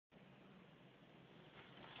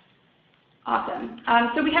Awesome.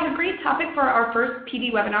 So we have a great topic for our first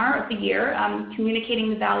PD webinar of the year, communicating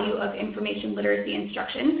the value of information literacy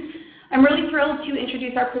instruction. I'm really thrilled to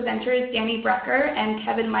introduce our presenters, Danny Brecker and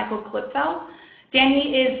Kevin Michael Klipfel.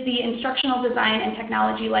 Danny is the Instructional Design and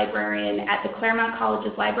Technology Librarian at the Claremont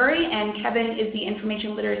College's Library, and Kevin is the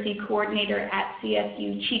Information Literacy Coordinator at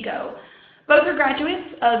CSU Chico. Both are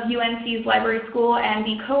graduates of UNC's Library School and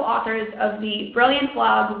the co-authors of the brilliant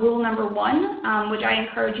blog Rule Number 1, which I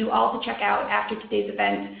encourage you all to check out after today's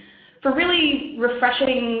event for really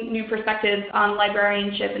refreshing new perspectives on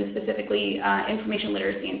librarianship and specifically information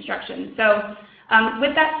literacy instruction. So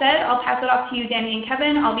with that said, I'll pass it off to you, Danny and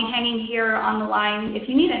Kevin. I'll be hanging here on the line if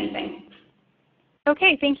you need anything.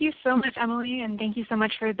 Okay, thank you so much, Emily, and thank you so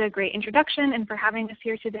much for the great introduction and for having us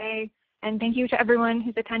here today. And thank you to everyone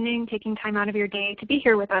who's attending, taking time out of your day to be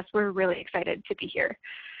here with us. We're really excited to be here.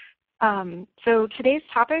 So today's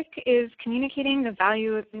topic is communicating the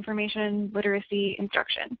value of information literacy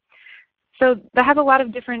instruction. So that has a lot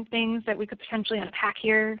of different things that we could potentially unpack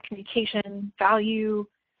here: communication, value,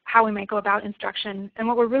 how we might go about instruction. And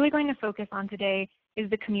what we're really going to focus on today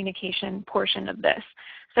is the communication portion of this.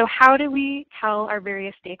 So how do we tell our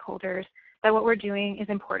various stakeholders that what we're doing is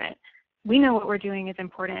important? We know what we're doing is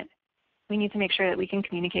important. We need to make sure that we can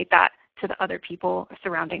communicate that to the other people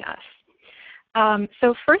surrounding us.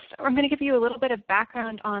 So first, I'm going to give you a little bit of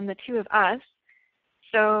background on the two of us.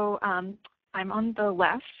 So I'm on the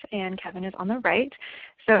left and Kevin is on the right.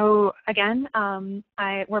 So again,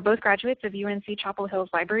 we're both graduates of UNC Chapel Hills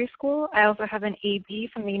Library School. I also have an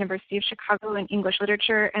AB from the University of Chicago in English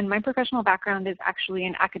Literature, and my professional background is actually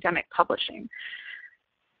in academic publishing.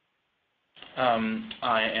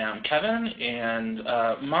 I am Kevin, and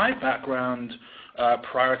my background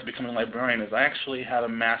prior to becoming a librarian is I actually had a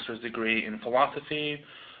master's degree in philosophy,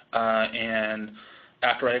 and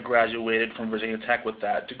after I graduated from Virginia Tech with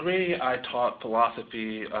that degree, I taught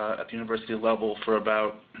philosophy at the university level for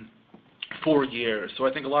about 4 years. So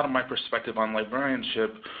I think a lot of my perspective on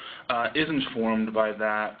librarianship is informed by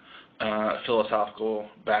that philosophical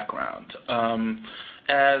background.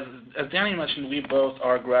 As Danny mentioned, we both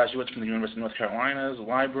are graduates from the University of North Carolina's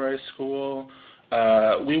Library School.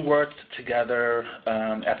 We worked together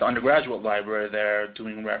at the undergraduate library there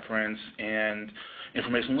doing reference and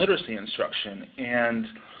information literacy instruction. And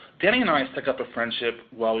Danny and I stuck up a friendship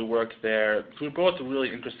while we worked there. We were both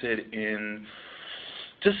really interested in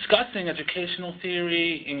discussing educational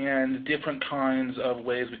theory and different kinds of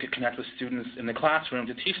ways we could connect with students in the classroom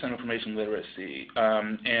to teach them information literacy.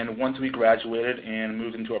 And once we graduated and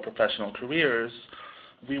moved into our professional careers,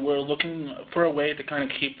 we were looking for a way to kind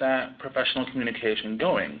of keep that professional communication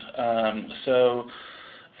going. So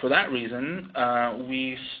for that reason,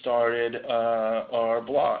 we started our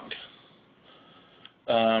blog.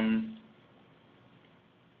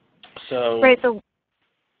 Right, so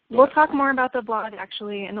we'll talk more about the blog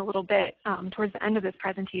actually in a little bit towards the end of this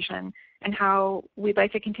presentation and how we'd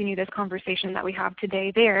like to continue this conversation that we have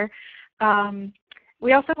today there.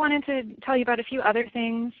 We also wanted to tell you about a few other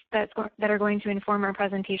things that are going to inform our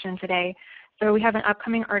presentation today. So we have an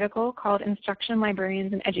upcoming article called Instruction,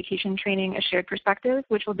 Librarians, and Education Training, A Shared Perspective,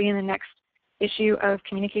 which will be in the next issue of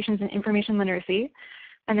Communications and Information Literacy.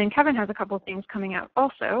 And then Kevin has a couple of things coming out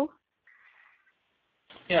also.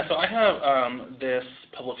 Yeah, so I have this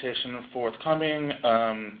publication forthcoming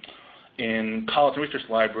in college and research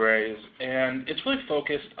libraries, and it's really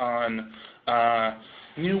focused on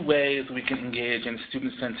new ways we can engage in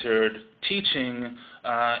student-centered teaching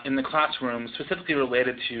in the classroom, specifically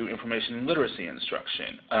related to information literacy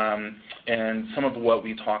instruction. And some of what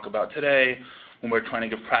we talk about today when we're trying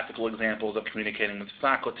to give practical examples of communicating with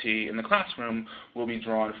faculty in the classroom will be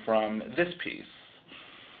drawn from this piece.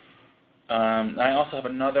 I also have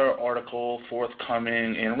another article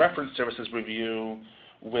forthcoming in Reference Services Review,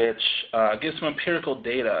 which gives some empirical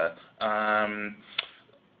data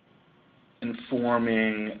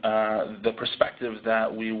informing the perspectives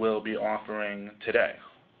that we will be offering today.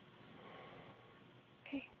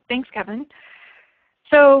 Okay, thanks, Kevin.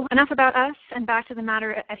 So enough about us and back to the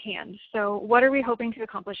matter at hand. So what are we hoping to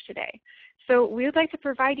accomplish today? So we would like to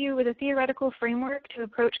provide you with a theoretical framework to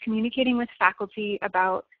approach communicating with faculty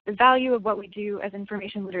about the value of what we do as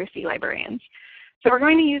information literacy librarians. So we're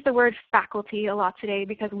going to use the word faculty a lot today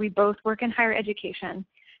because we both work in higher education,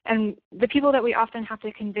 and the people that we often have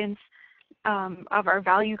to convince of our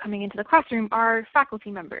value coming into the classroom are faculty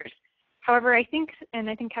members. However, I think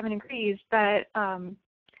Kevin agrees, that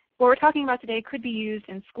what we're talking about today could be used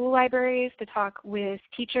in school libraries to talk with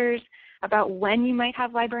teachers about when you might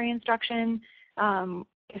have library instruction,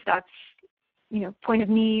 if that's point of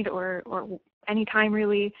need or any time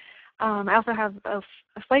really. I also have a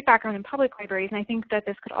slight background in public libraries, and I think that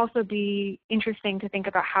this could also be interesting to think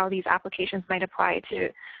about how these applications might apply to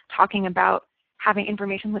talking about having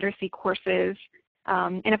information literacy courses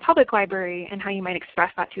in a public library and how you might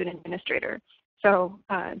express that to an administrator. So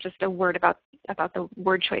just a word about the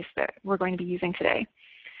word choice that we're going to be using today.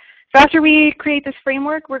 So after we create this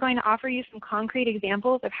framework, we're going to offer you some concrete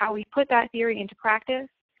examples of how we put that theory into practice.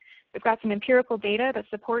 We've got some empirical data that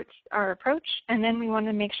supports our approach, and then we want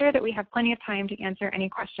to make sure that we have plenty of time to answer any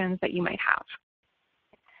questions that you might have.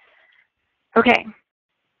 Okay.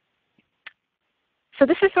 So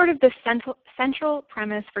this is sort of the central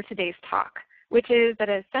premise for today's talk, which is that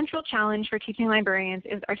a central challenge for teaching librarians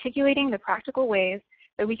is articulating the practical ways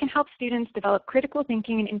that we can help students develop critical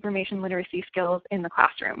thinking and information literacy skills in the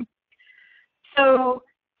classroom. So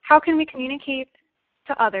how can we communicate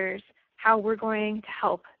to others how we're going to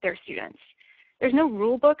help their students? There's no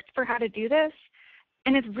rule book for how to do this,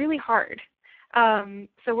 and it's really hard.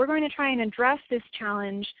 So we're going to try and address this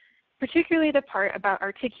challenge, particularly the part about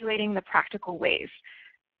articulating the practical ways.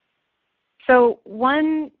 So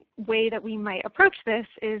one way that we might approach this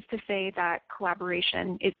is to say that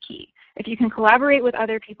collaboration is key. If you can collaborate with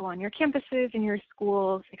other people on your campuses, in your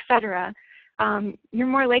schools, etc., you're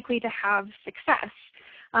more likely to have success.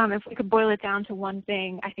 If we could boil it down to one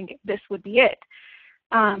thing, I think this would be it.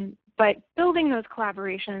 But building those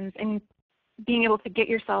collaborations and being able to get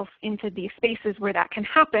yourself into these spaces where that can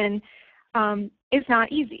happen is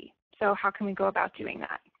not easy. So how can we go about doing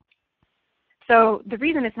that? So the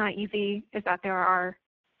reason it's not easy is that there are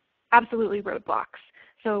absolutely roadblocks.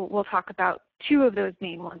 So we'll talk about two of those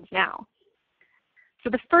main ones now.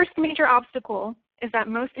 So the first major obstacle is that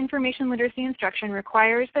most information literacy instruction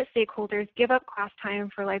requires that stakeholders give up class time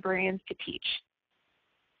for librarians to teach.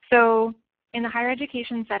 So in the higher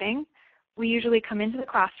education setting, we usually come into the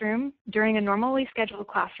classroom during a normally scheduled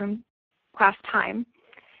class time,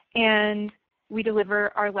 and we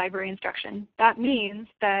deliver our library instruction. That means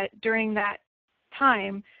that during that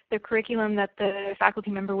time, the curriculum that the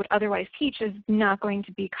faculty member would otherwise teach is not going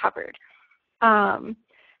to be covered.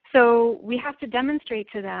 So we have to demonstrate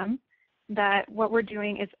to them that what we're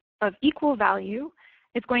doing is of equal value,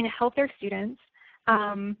 it's going to help their students,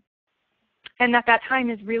 and that time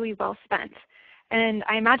is really well spent. And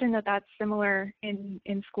I imagine that that's similar in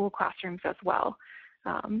school classrooms as well,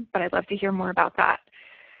 but I'd love to hear more about that.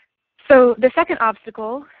 So the second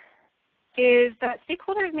obstacle is that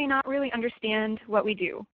stakeholders may not really understand what we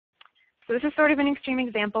do. So this is sort of an extreme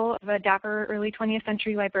example of a dapper early 20th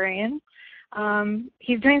century librarian.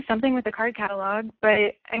 He's doing something with the card catalog,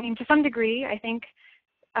 but I mean, to some degree, I think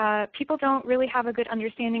people don't really have a good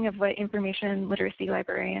understanding of what information literacy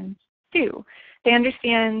librarians do. They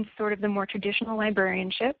understand sort of the more traditional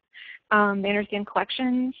librarianship. They understand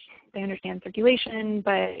collections, they understand circulation,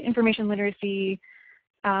 but information literacy,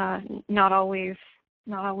 not always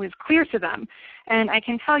clear to them. And I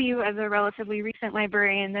can tell you as a relatively recent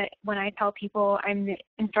librarian that when I tell people I'm the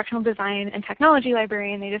instructional design and technology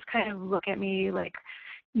librarian, they just kind of look at me like,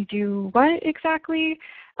 you do what exactly?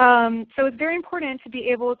 So it's very important to be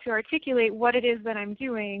able to articulate what it is that I'm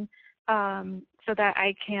doing so that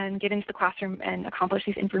I can get into the classroom and accomplish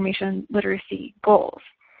these information literacy goals.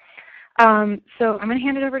 So I'm going to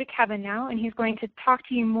hand it over to Kevin now, and he's going to talk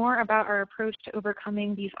to you more about our approach to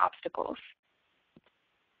overcoming these obstacles.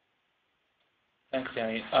 Thanks,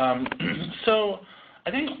 Danny. So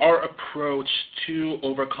I think our approach to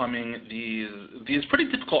overcoming these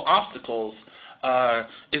pretty difficult obstacles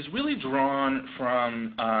is really drawn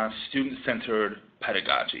from student-centered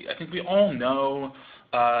pedagogy. I think we all know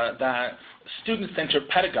that student-centered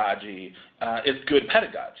pedagogy is good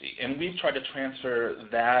pedagogy, and we've tried to transfer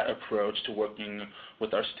that approach to working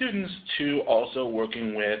with our students to also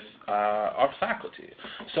working with our faculty.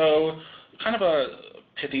 So kind of a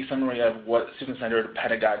pithy summary of what student-centered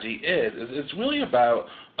pedagogy is it's really about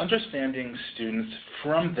understanding students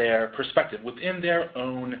from their perspective, within their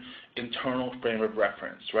own internal frame of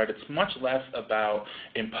reference, right? It's much less about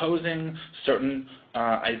imposing certain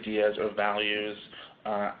ideas or values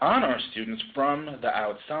on our students from the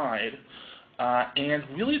outside, and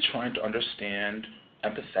really trying to understand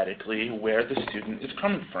empathetically where the student is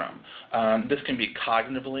coming from. This can be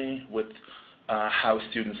cognitively with how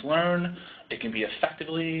students learn. It can be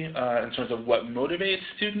effectively in terms of what motivates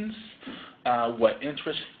students, what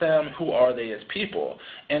interests them, who are they as people.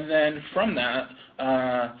 And then from that,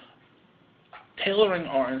 tailoring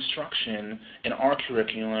our instruction in our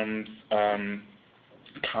curriculum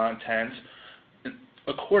content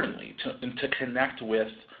accordingly to connect with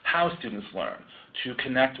how students learn, to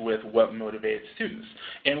connect with what motivates students.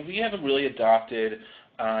 And we have really adopted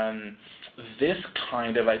this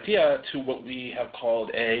kind of idea to what we have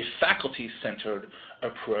called a faculty-centered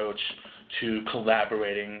approach to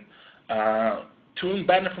collaborating to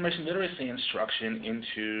embed information literacy instruction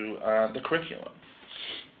into the curriculum.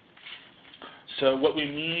 So what we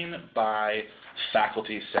mean by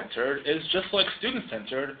faculty-centered is just like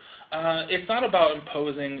student-centered. It's not about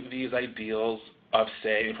imposing these ideals of,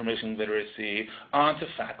 say, information literacy onto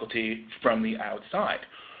faculty from the outside.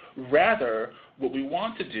 Rather, what we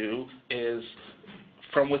want to do is,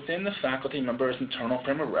 from within the faculty member's internal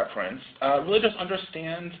frame of reference, really just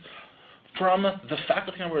understand from the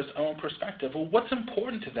faculty member's own perspective, well, what's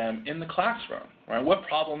important to them in the classroom, right? What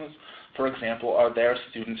problems, for example, are their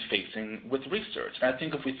students facing with research? And I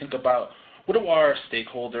think if we think about what do our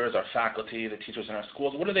stakeholders, our faculty, the teachers in our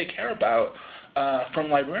schools, what do they care about from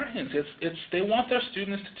librarians? It's they want their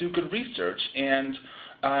students to do good research, and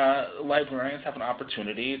librarians have an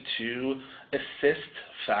opportunity to assist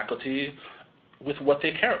faculty with what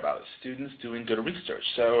they care about, students doing good research.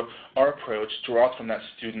 So our approach draws from that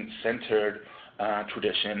student-centered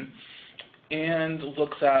tradition and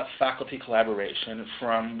looks at faculty collaboration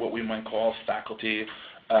from what we might call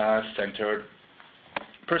faculty-centered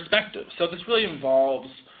perspective. So this really involves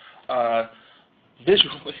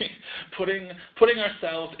visually putting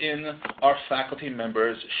ourselves in our faculty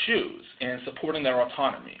members' shoes and supporting their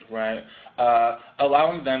autonomy, right?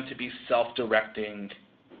 Allowing them to be self-directing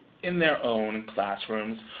in their own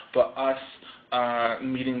classrooms, but us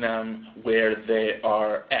meeting them where they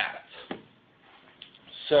are at.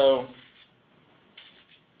 So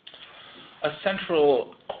a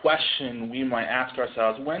central question we might ask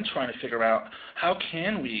ourselves when trying to figure out how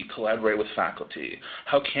can we collaborate with faculty,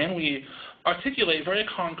 how can we articulate very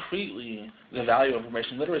concretely the value of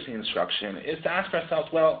information literacy instruction, is to ask ourselves,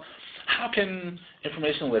 well, how can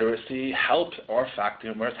information literacy help our faculty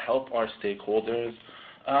members, help our stakeholders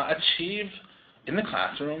achieve in the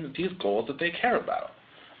classroom these goals that they care about?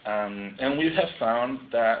 And we have found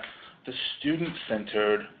that the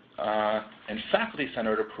student-centered and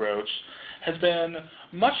faculty-centered approach has been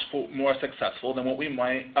much more successful than what we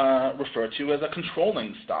might refer to as a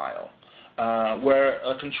controlling style, where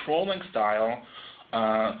a controlling style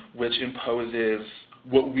which imposes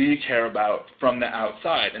what we care about from the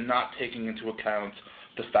outside and not taking into account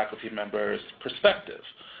the faculty member's perspective.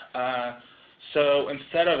 So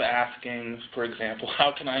instead of asking, for example,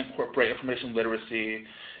 how can I incorporate information literacy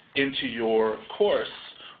into your course,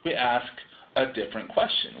 we ask a different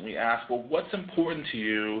question. We ask, well, what's important to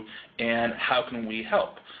you and how can we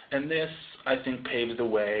help? And this, I think, paves the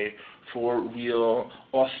way for real,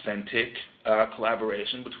 authentic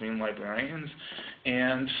collaboration between librarians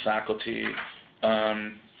and faculty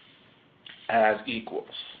as equals.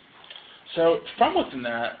 So from within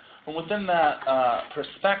that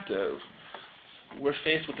perspective, we're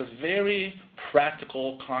faced with this very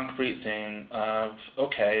practical, concrete thing of,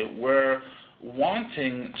 okay, we're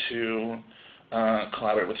wanting to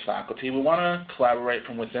collaborate with faculty. We want to collaborate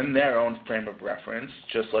from within their own frame of reference,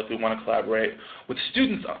 just like we want to collaborate with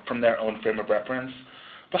students from their own frame of reference.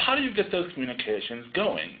 But how do you get those communications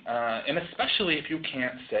going? And especially if you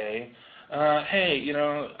can't say, hey, you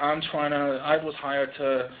know, I was hired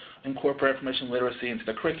to incorporate information literacy into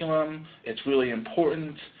the curriculum. It's really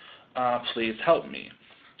important. Please help me.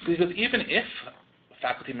 Because even if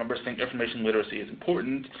faculty members think information literacy is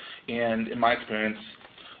important, and in my experience,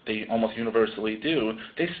 they almost universally do,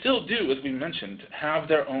 they still do, as we mentioned, have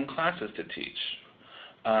their own classes to teach.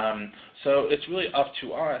 So it's really up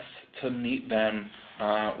to us to meet them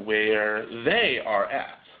where they are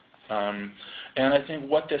at. And I think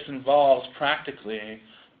what this involves practically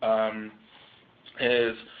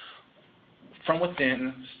is from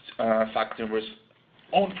within faculty members'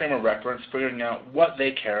 own frame of reference, figuring out what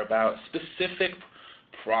they care about, specific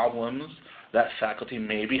problems that faculty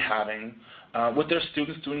may be having with their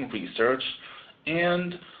students doing research,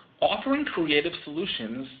 and offering creative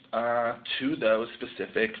solutions to those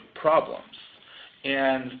specific problems.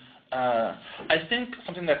 And I think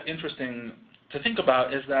something that's interesting to think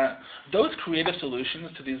about is that those creative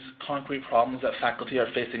solutions to these concrete problems that faculty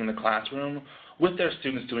are facing in the classroom with their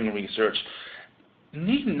students doing research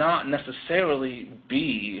need not necessarily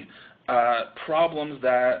be problems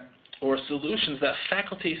that or solutions that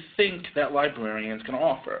faculty think that librarians can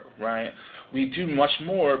offer, right? We do much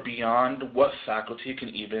more beyond what faculty can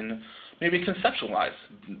even maybe conceptualize,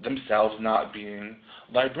 themselves not being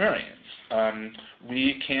librarians.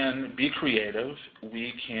 We can be creative.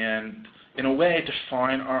 We can, in a way,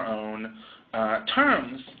 define our own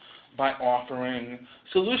terms by offering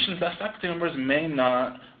solutions that faculty members may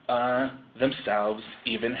not themselves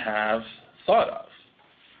even have thought of.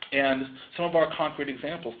 And some of our concrete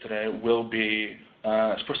examples today will be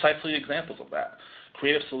precisely examples of that.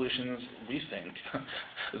 Creative solutions, we think,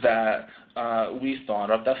 that we thought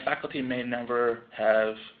of that faculty may never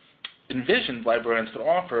have envisioned librarians could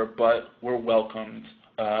offer, but were welcomed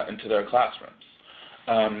into their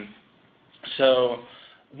classrooms. So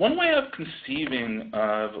one way of conceiving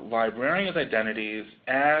of librarians' identities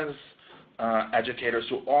as educators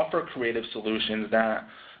who offer creative solutions that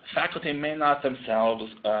faculty may not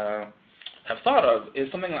themselves have thought of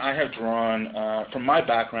is something that I have drawn from my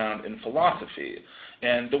background in philosophy.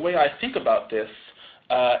 And the way I think about this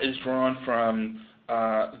is drawn from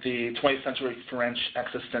the 20th century French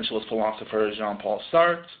existentialist philosopher Jean-Paul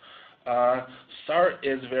Sartre. Sartre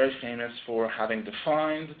is very famous for having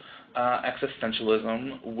defined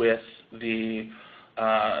existentialism with the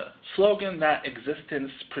slogan that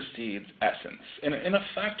existence precedes essence. And in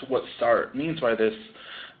effect, what Sartre means by this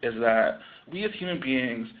is that we as human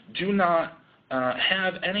beings do not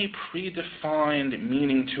have any predefined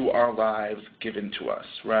meaning to our lives given to us,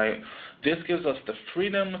 right? This gives us the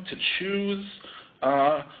freedom to choose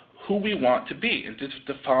who we want to be and to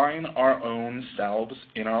define our own selves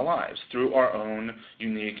in our lives through our own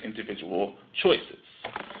unique individual choices.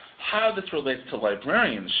 How this relates to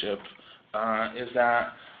librarianship is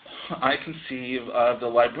that I conceive of the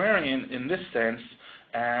librarian in this sense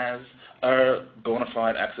as a bona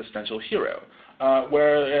fide existential hero,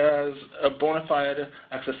 whereas a bona fide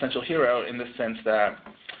existential hero in the sense that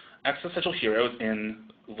existential heroes in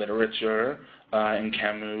literature, in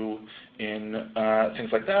Camus, in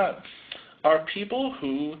things like that, are people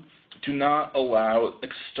who do not allow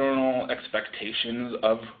external expectations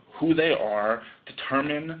of who they are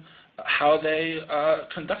determine how they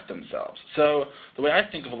conduct themselves. So the way I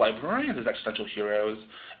think of librarians as existential heroes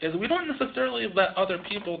is we don't necessarily let other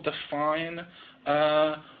people define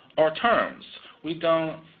our terms. We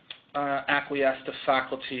don't acquiesce to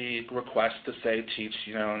faculty requests to, say, teach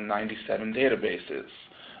 97 databases.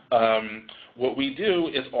 What we do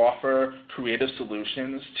is offer creative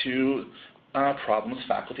solutions to problems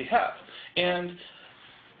faculty have. And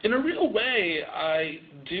in a real way, I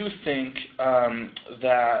do think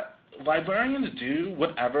that librarians do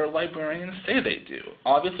whatever librarians say they do,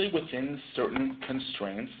 obviously within certain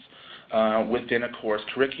constraints, within a course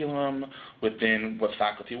curriculum, within what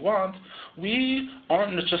faculty want. We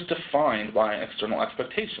aren't just defined by external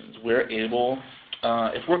expectations. We're able,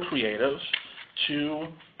 if we're creative, to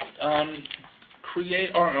create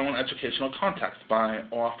our own educational context by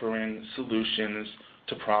offering solutions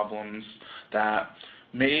to problems that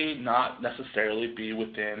may not necessarily be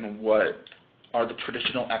within what are the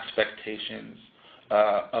traditional expectations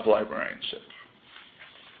of librarianship.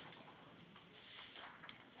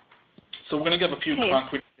 So we're going to give a few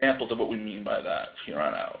concrete examples of what we mean by that here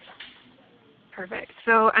on out. Perfect.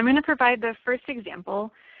 So I'm going to provide the first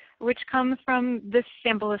example, which comes from this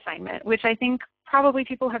sample assignment, which I think probably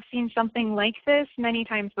people have seen something like this many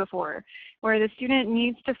times before, where the student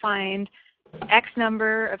needs to find X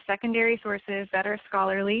number of secondary sources that are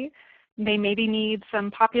scholarly. They maybe need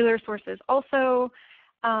some popular sources also,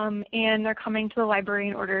 and they're coming to the library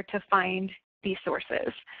in order to find these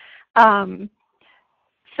sources.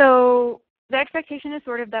 So the expectation is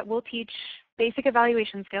sort of that we'll teach basic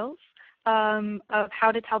evaluation skills of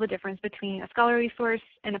how to tell the difference between a scholarly source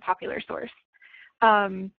and a popular source.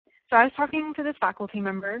 So I was talking to this faculty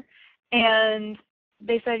member, and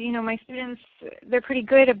they said, my students, they're pretty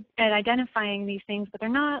good at identifying these things, but they're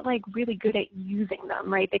not like really good at using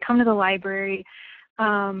them, right? They come to the library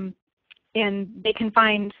and they can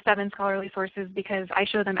find 7 scholarly sources because I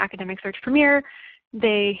show them Academic Search Premier.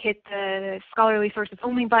 They hit the scholarly sources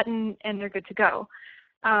only button and they're good to go.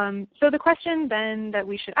 So the question then that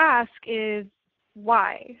we should ask is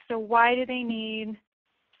why? So why do they need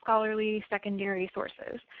scholarly secondary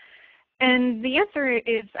sources? And the answer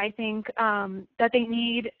is, I think, that they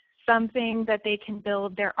need something that they can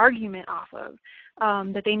build their argument off of,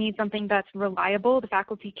 that they need something that's reliable. The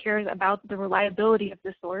faculty cares about the reliability of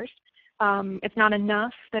the source. It's not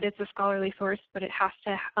enough that it's a scholarly source, but it has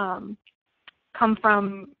to come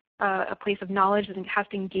from a place of knowledge, and it has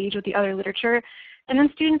to engage with the other literature. And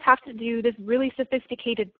then students have to do this really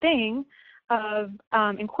sophisticated thing of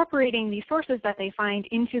incorporating these sources that they find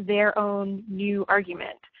into their own new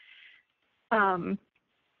argument.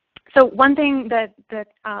 So one thing that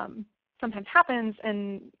sometimes happens,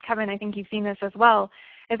 and Kevin, I think you've seen this as well,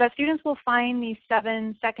 is that students will find these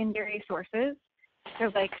 7 secondary sources.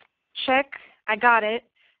 They're like, check, I got it.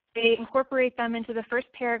 They incorporate them into the first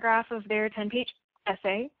paragraph of their 10-page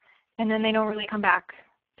essay, and then they don't really come back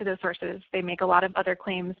to those sources. They make a lot of other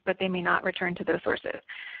claims, but they may not return to those sources.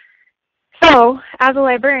 So as a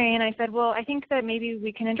librarian, I said, well, I think that maybe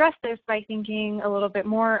we can address this by thinking a little bit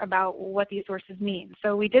more about what these sources mean.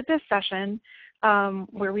 So we did this session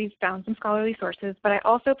where we found some scholarly sources, but I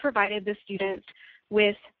also provided the students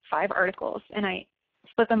with 5 articles, and I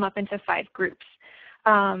split them up into 5 groups.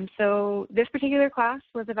 So this particular class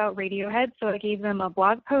was about Radiohead, so I gave them a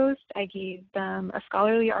blog post, I gave them a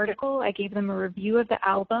scholarly article, I gave them a review of the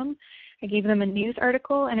album, I gave them a news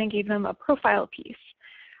article, and I gave them a profile piece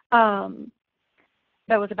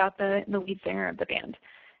that was about the lead singer of the band.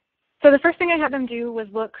 So the first thing I had them do was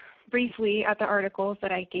look briefly at the articles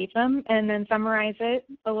that I gave them and then summarize it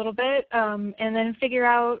a little bit and then figure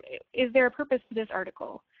out, is there a purpose to this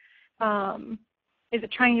article? Is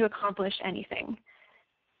it trying to accomplish anything?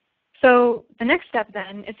 So the next step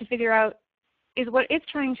then is to figure out, is what it's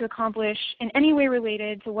trying to accomplish in any way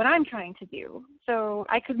related to what I'm trying to do? So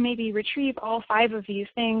I could maybe retrieve all 5 of these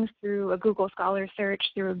things through a Google Scholar search,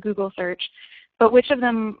 through a Google search, but which of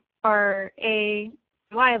them are A,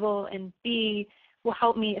 reliable, and B, will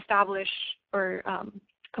help me establish or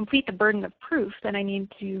complete the burden of proof that I need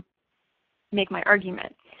to make my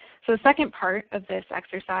argument. So the second part of this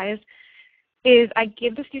exercise is I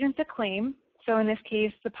give the students a claim. So in this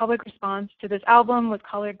case, the public response to this album was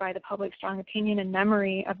colored by the public's strong opinion and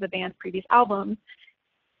memory of the band's previous albums,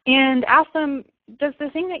 and ask them, does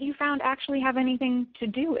the thing that you found actually have anything to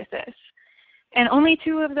do with this? And only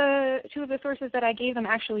two of the sources that I gave them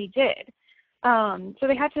actually did. So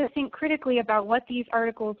they had to think critically about what these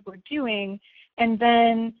articles were doing, and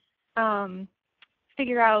then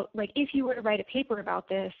figure out, like, if you were to write a paper about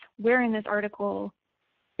this, where in this article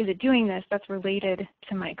is it doing this that's related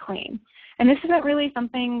to my claim? And this isn't really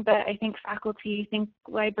something that I think faculty think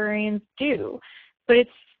librarians do, but it's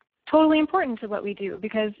totally important to what we do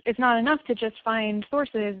because it's not enough to just find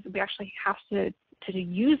sources. We actually have to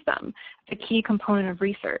use them, the key component of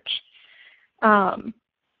research.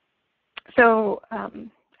 So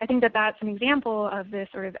I think that that's an example of this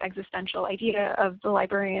sort of existential idea of the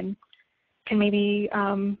librarian can maybe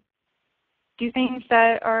do things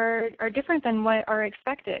that are different than what are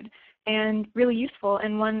expected and really useful.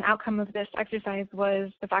 And one outcome of this exercise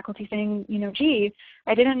was the faculty saying, you know, gee,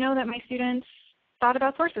 I didn't know that my students thought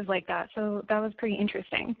about sources like that. So that was pretty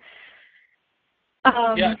interesting. Just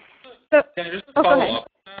to follow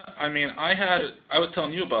up. I mean, I was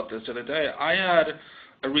telling you about this the other day. I had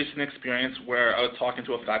a recent experience where I was talking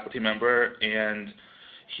to a faculty member, and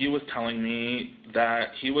he was telling me that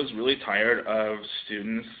he was really tired of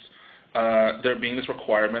students, there being this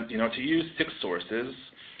requirement, you know, to use 6 sources,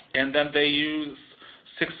 and then they use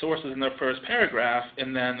 6 sources in their first paragraph,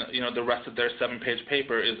 and then, you know, the rest of their 7-page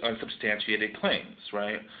paper is unsubstantiated claims,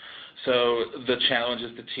 right? So the challenge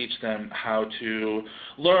is to teach them how to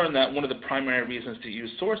learn that one of the primary reasons to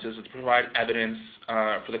use sources is to provide evidence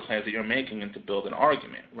for the claims that you're making and to build an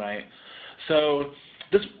argument, right? So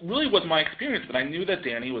this really was my experience, but I knew that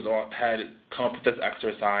Danny had come up with this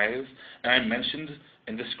exercise, and I mentioned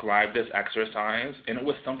and described this exercise, and it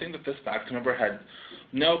was something that this faculty member had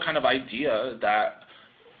no kind of idea that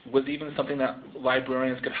was even something that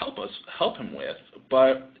librarians could help him with.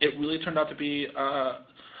 But it really turned out to be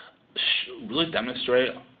really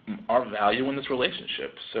demonstrate our value in this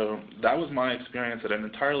relationship. So that was my experience at an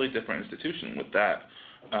entirely different institution with that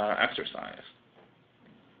exercise.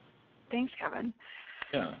 Thanks, Kevin.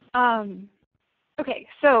 Yeah. Okay,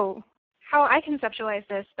 so how I conceptualize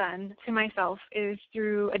this then to myself is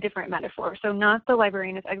through a different metaphor. So not the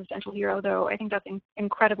librarian as existential hero, though I think that's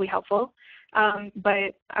incredibly helpful,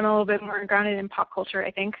 but I'm a little bit more grounded in pop culture,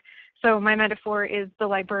 I think. So my metaphor is the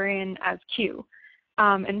librarian as Q.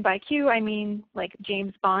 And by Q, I mean like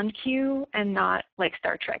James Bond Q and not like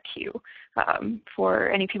Star Trek Q, for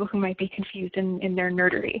any people who might be confused in their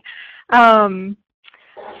nerdery.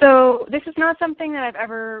 So this is not something that I've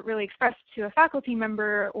ever really expressed to a faculty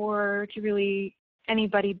member or to really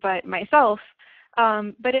anybody but myself,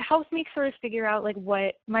 but it helps me sort of figure out like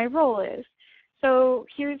what my role is. So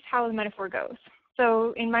here's how the metaphor goes.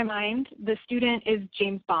 So in my mind, the student is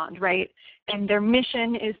James Bond, right? And their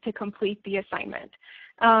mission is to complete the assignment.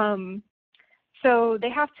 So they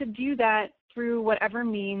have to do that through whatever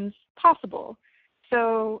means possible.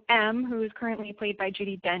 So M, who is currently played by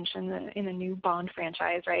Judi Dench in the new Bond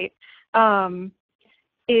franchise, right,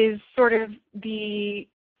 is sort of the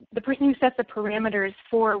person who sets the parameters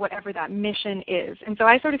for whatever that mission is. And so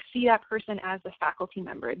I sort of see that person as a faculty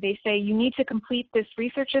member. They say, you need to complete this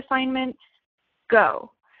research assignment,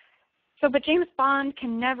 go. So, but James Bond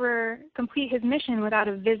can never complete his mission without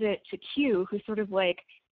a visit to Q, who's sort of like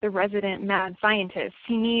the resident mad scientist.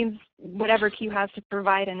 He needs whatever Q has to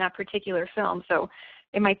provide in that particular film. So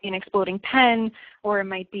It might be an exploding pen, or it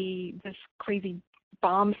might be this crazy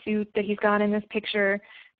bomb suit that he's got in this picture.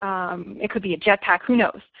 It could be a jetpack, who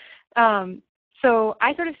knows? So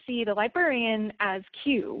I sort of see the librarian as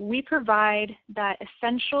Q. We provide the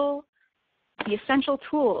essential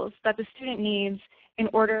tools that the student needs in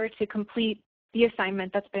order to complete the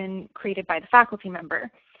assignment that's been created by the faculty member.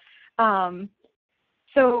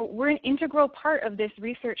 So we're an integral part of this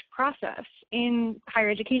research process in higher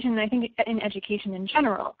education, and I think in education in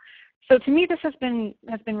general. So to me, this has been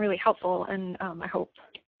really helpful, and I hope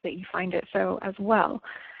that you find it so as well.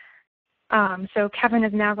 So Kevin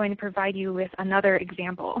is now going to provide you with another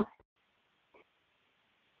example.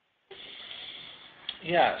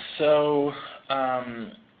 Yeah, so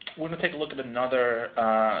we're going to take a look at another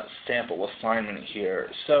sample assignment here.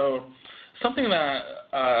 So something that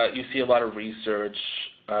you see a lot of research,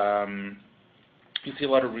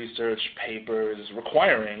 papers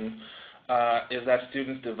requiring is that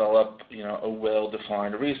students develop, a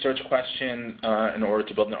well-defined research question in order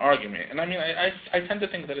to build an argument. And I mean, I tend to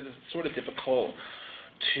think that it is sort of difficult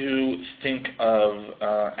to think of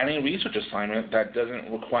any research assignment that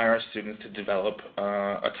doesn't require students to develop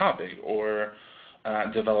a topic or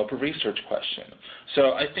develop a research question.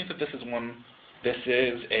 So I think that this is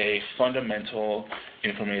a fundamental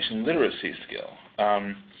information literacy skill.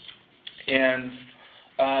 And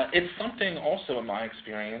it's something also in my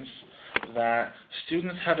experience that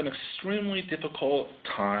students have an extremely difficult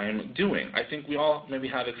time doing. I think we all maybe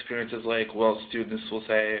have experiences like, students will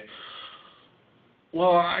say,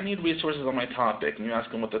 I need resources on my topic, and you ask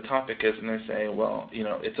them what the topic is, and they say,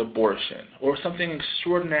 it's abortion, or something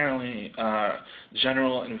extraordinarily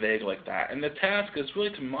general and vague like that. And the task is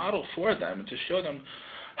really to model for them, to show them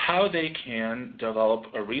how they can develop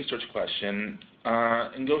a research question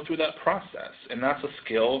and go through that process. And that's a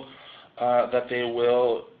skill that they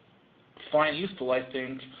will find useful, I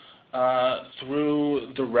think,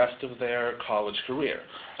 through the rest of their college career.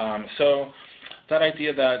 So that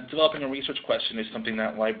idea that developing a research question is something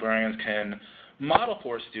that librarians can model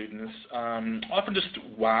for students, often just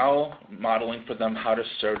while modeling for them how to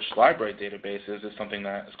search library databases, is something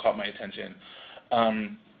that has caught my attention.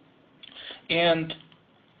 And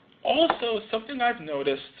also something I've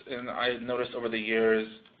noticed, and I've noticed over the years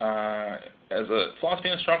as a philosophy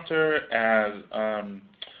instructor, as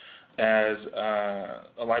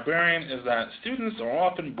a librarian, is that students are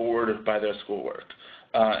often bored by their schoolwork.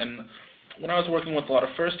 And when I was working with a lot of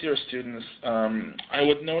first-year students, I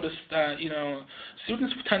would notice that,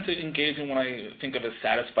 students tend to engage in what I think of as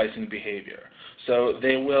satisficing behavior. So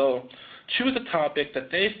they will choose a topic that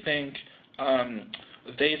they think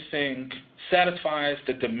satisfies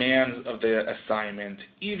the demands of the assignment,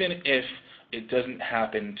 even if it doesn't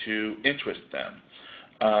happen to interest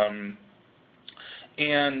them.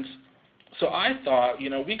 And so I thought,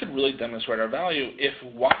 we could really demonstrate our value if,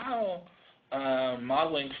 while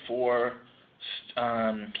modeling for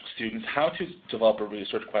students how to develop a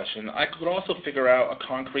research question, I could also figure out a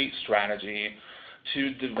concrete strategy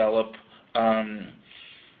to develop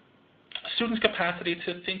students' capacity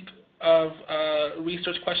to think of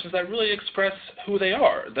research questions that really express who they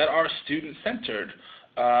are, that are student-centered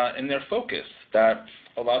in their focus, that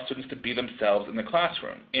allow students to be themselves in the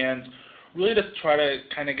classroom. And really just try to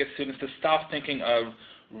kind of get students to stop thinking of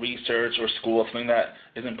research or school as something that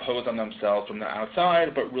is imposed on themselves from the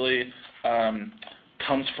outside, but really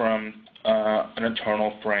comes from an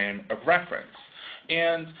internal frame of reference.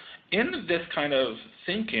 And in this kind of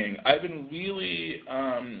thinking, I've been really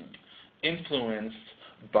influenced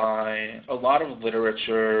by a lot of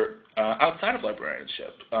literature outside of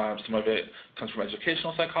librarianship. Some of it comes from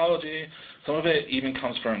educational psychology. Some of it even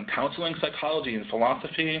comes from counseling psychology and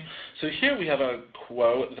philosophy. So here we have a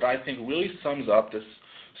quote that I think really sums up this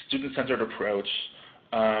student-centered approach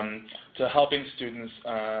to helping students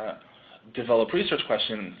develop research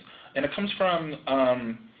questions. And it comes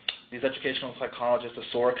from these educational psychologists,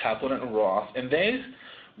 Asora, Kaplan, and Roth, and they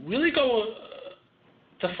really go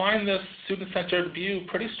to find this student-centered view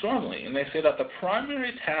pretty strongly. And they say that the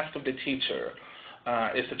primary task of the teacher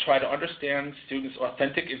is to try to understand students'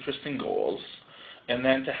 authentic interests and goals, and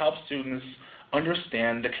then to help students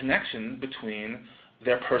understand the connection between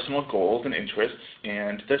their personal goals and interests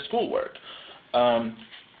and their schoolwork.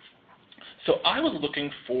 So I was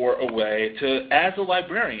looking for a way to, as a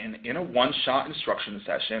librarian, in a one-shot instruction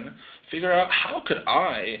session, figure out how could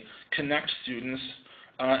I connect students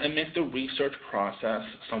and make the research process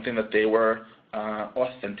something that they were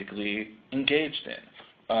authentically engaged in.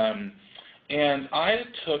 And I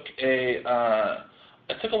took a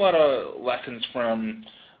lot of lessons from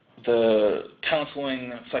the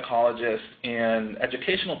counseling psychologist and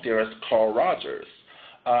educational theorist Carl Rogers.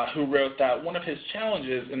 who wrote that one of his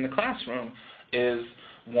challenges in the classroom is,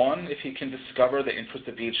 one, if he can discover the interest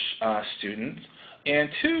of each student, and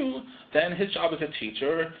two, then his job as a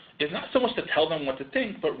teacher is not so much to tell them what to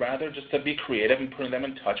think, but rather just to be creative and putting them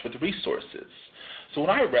in touch with resources. So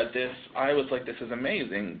when I read this, I was like, this is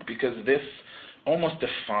amazing, because this almost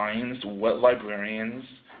defines what librarians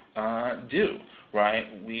do, right?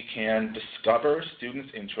 We can discover students'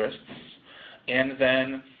 interests and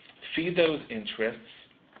then feed those interests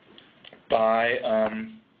by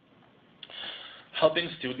helping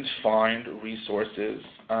students find resources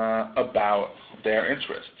about their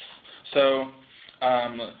interests. So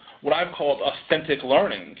what I've called authentic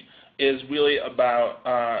learning is really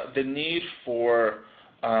about the need for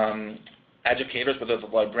educators, whether they're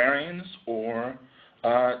librarians or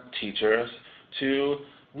teachers, to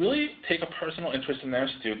really take a personal interest in their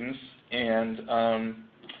students and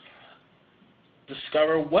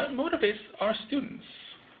discover what motivates our students.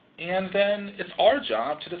 And then it's our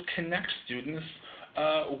job to just connect students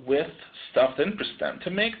with stuff that interests them, to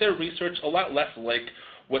make their research a lot less like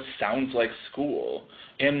what sounds like school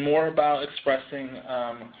and more about expressing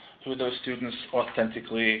who those students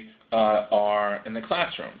authentically are in the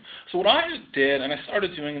classroom. So what I did, and I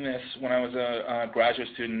started doing this when I was a graduate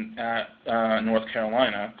student at North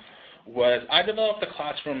Carolina, was I developed a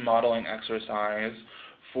classroom modeling exercise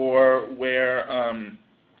for where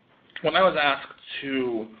when I was asked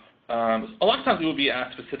to, a lot of times we would be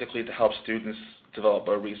asked specifically to help students develop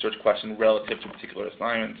a research question relative to a particular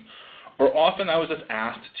assignment, or often I was just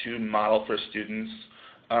asked to model for students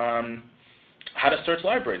how to search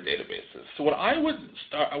library databases. So what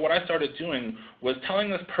I started doing was telling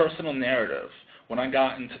this personal narrative when I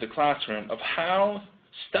got into the classroom of how,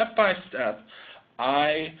 step by step,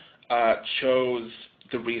 I chose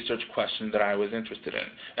the research question that I was interested in.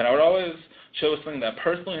 And I would always chose something that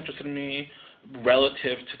personally interested me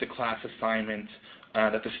relative to the class assignment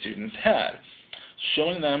that the students had,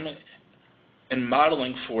 showing them and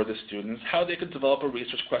modeling for the students how they could develop a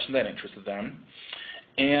research question that interested them,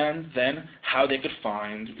 and then how they could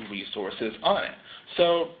find resources on it.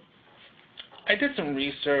 So I did some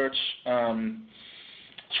research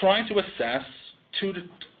trying to assess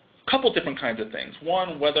a couple different kinds of things.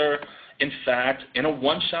 One, whether, in fact, in a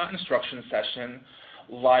one-shot instruction session,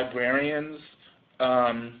 librarians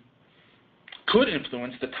could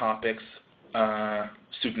influence the topics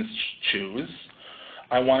students choose.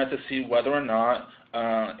 I wanted to see whether or not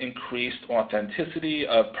increased authenticity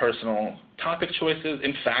of personal topic choices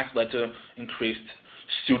in fact led to increased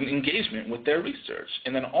student engagement with their research.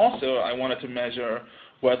 And then also I wanted to measure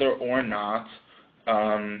whether or not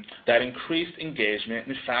that increased engagement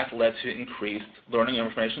in fact led to increased learning and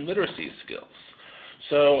information literacy skills.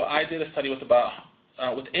 So I did a study with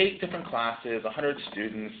with 8 different classes, 100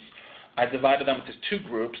 students. I divided them into 2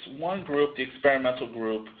 groups. One group, the experimental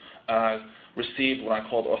group, received what I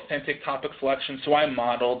called authentic topic selection. So I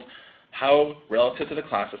modeled how, relative to the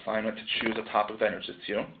class assignment, to choose a topic that interests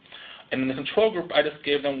you. And in the control group, I just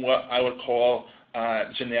gave them what I would call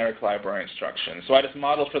generic library instruction. So I just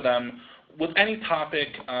modeled for them with any topic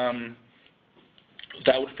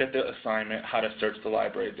that would fit the assignment, how to search the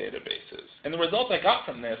library databases. And the results I got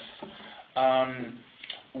from this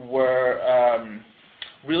were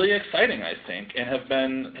really exciting, I think, and have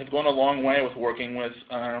gone a long way with working with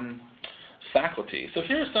faculty. So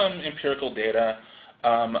here's some empirical data.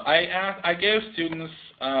 I gave students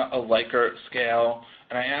a Likert scale,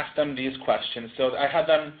 and I asked them these questions. So I had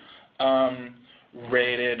them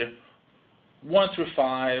rated 1 through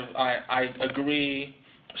 5. I agree,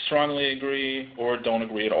 strongly agree, or don't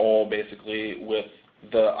agree at all, basically, with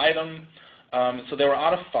the item. So they were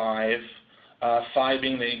out of 5, 5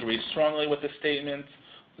 being they agreed strongly with the statement,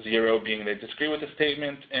 0 being they disagree with the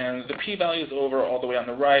statement, and the p-values over all the way on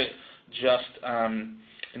the right just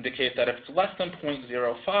indicate that if it's less than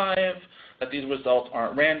 0.05, that these results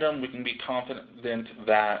aren't random. We can be confident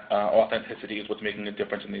that authenticity is what's making a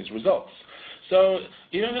difference in these results. So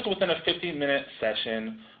even if it's within a 15-minute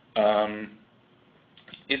session,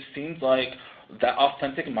 it seems like that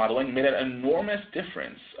authentic modeling made an enormous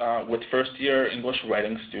difference with first-year English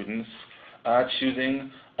writing students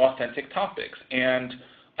choosing authentic topics. And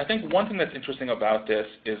I think one thing that's interesting about this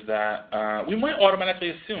is that we might automatically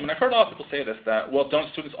assume, and I've heard a lot of people say this, that, well, don't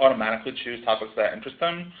students automatically choose topics that interest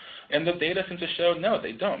them? And the data seems to show, no,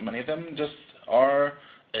 they don't. Many of them just are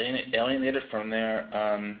alienated from their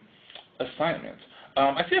assignments.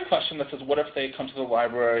 I see a question that says, what if they come to the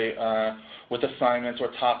library with assignments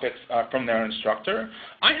or topics from their instructor?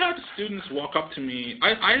 I had students walk up to me.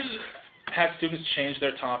 I had students change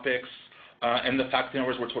their topics and the faculty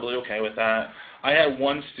members were totally okay with that. I had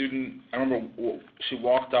one student, I remember she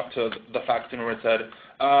walked up to the faculty member and said,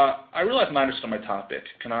 I realize I understood my topic.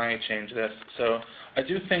 Can I change this? So I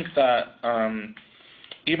do think that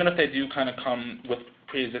even if they do kind of come with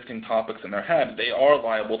pre-existing topics in their head, they are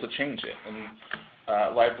liable to change it.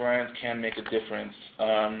 And librarians can make a difference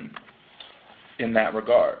in that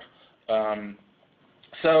regard.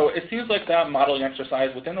 So it seems like that modeling exercise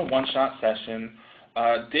within a one-shot session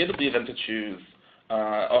did lead them to choose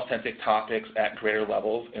authentic topics at greater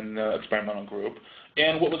levels in the experimental group.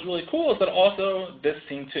 And what was really cool is that also this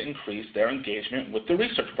seemed to increase their engagement with the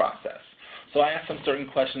research process. So I asked them certain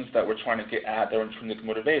questions that were trying to get at their intrinsic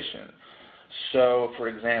motivation. So, for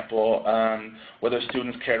example, whether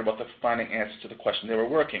students cared about finding answers to the question they were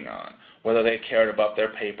working on, whether they cared about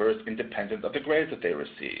their papers independent of the grades that they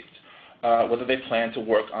received, whether they plan to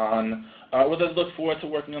work on, whether they look forward to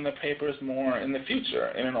working on their papers more in the future.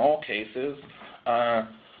 And in all cases,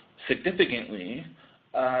 significantly,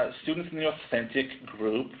 students in the authentic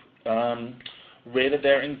group rated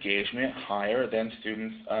their engagement higher than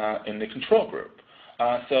students in the control group.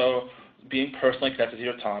 So being personally connected to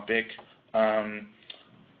your topic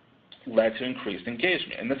led to increased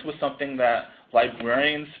engagement. And this was something that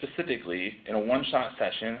librarians specifically in a one-shot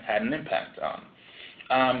session had an impact on.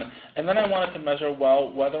 And then I wanted to measure,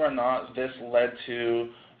 well, whether or not this led to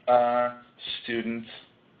students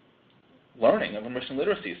learning information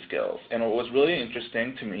literacy skills. And what was really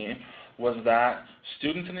interesting to me was that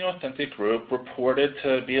students in the authentic group reported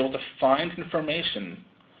to be able to find information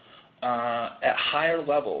at higher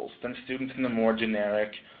levels than students in the more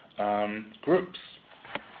generic groups.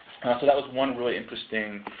 So that was one really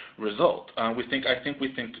interesting result. I think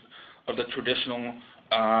we think of the traditional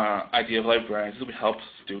idea of librarians is we help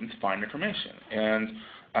students find information. And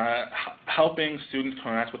helping students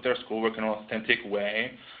connect with their schoolwork in an authentic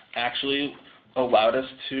way actually allowed us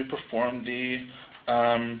to perform the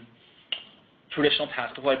traditional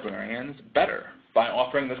task of librarians better by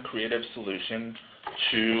offering this creative solution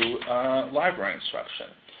to library instruction.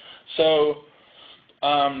 So,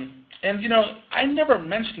 and you know, I never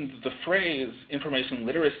mentioned the phrase information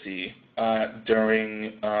literacy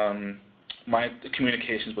during my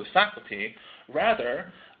communications with faculty.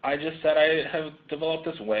 Rather, I just said I have developed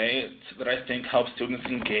this way that I think helps students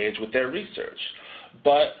engage with their research.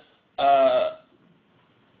 But the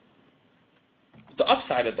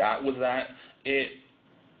upside of that was that it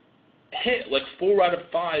hit like 4 out of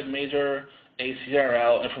 5 major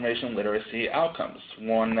ACRL information literacy outcomes.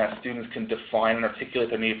 One, that students can define and articulate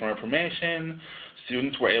their need for information.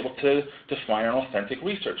 Students were able to define an authentic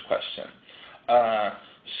research question.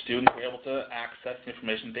 Students were able to access the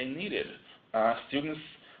information they needed. Students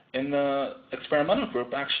in the experimental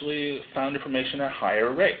group actually found information at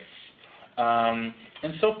higher rates, and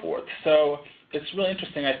so forth. So it's really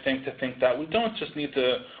interesting, I think, to think that we don't just need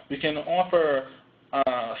to, we can offer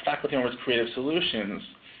faculty members creative solutions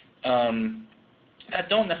that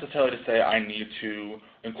don't necessarily say I need to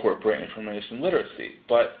incorporate information literacy,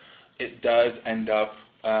 but it does end up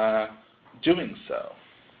doing so.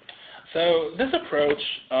 So this approach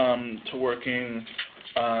to working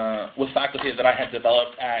with faculty that I had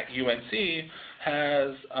developed at UNC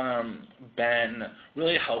has been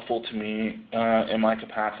really helpful to me in my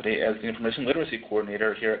capacity as the information literacy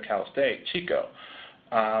coordinator here at Cal State, Chico.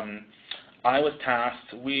 I was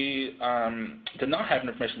tasked, we did not have an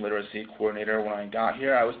information literacy coordinator when I got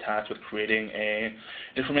here. I was tasked with creating an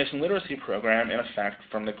information literacy program, in effect,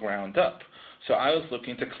 from the ground up. So I was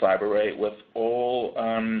looking to collaborate with all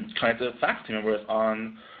kinds of faculty members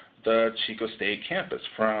on the Chico State campus,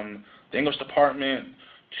 from the English department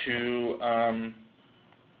to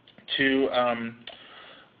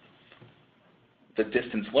the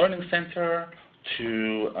Distance Learning Center,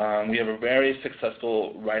 to we have a very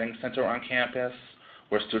successful writing center on campus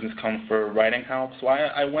where students come for writing help. So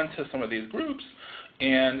I went to some of these groups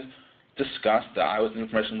and discussed that I was an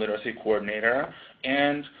information literacy coordinator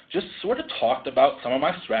and just sort of talked about some of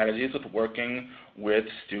my strategies with working with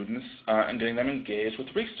students and getting them engaged with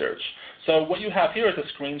research. So what you have here is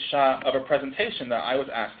a screenshot of a presentation that I was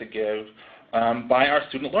asked to give by our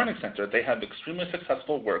Student Learning Center. They have extremely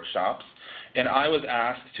successful workshops, and I was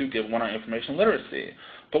asked to give one on information literacy.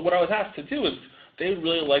 But what I was asked to do is they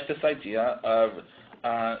really like this idea of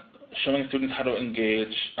showing students how to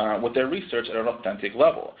engage with their research at an authentic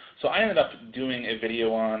level. So I ended up doing a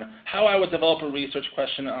video on how I would develop a research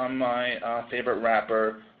question on my favorite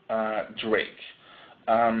rapper, Drake.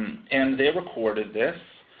 And they recorded this,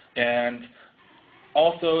 and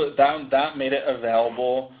also that made it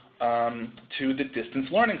available to the Distance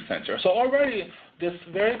Learning Center. So already this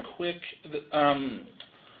very quick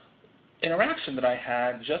interaction that I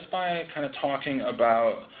had just by kind of talking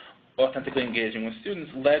about authentically engaging with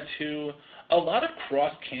students led to a lot of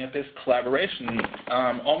cross-campus collaboration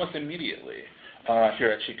almost immediately here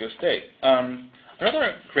at Chico State.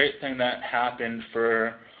 Another great thing that happened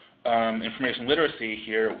for information literacy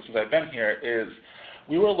here since I've been here is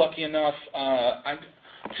we were lucky enough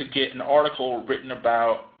to get an article written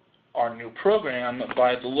about our new program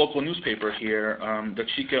by the local newspaper here, the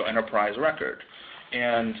Chico Enterprise Record.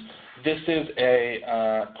 And this is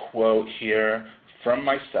a quote here from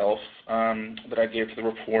myself that I gave to the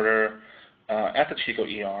reporter at the Chico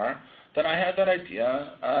ER, that I had that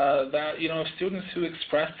idea that, students who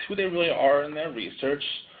expressed who they really are in their research,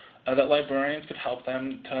 that librarians could help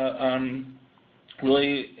them to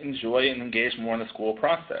really enjoy and engage more in the school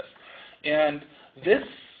process. And this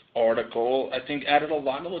article, I think, added a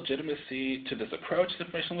lot of legitimacy to this approach to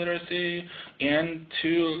information literacy and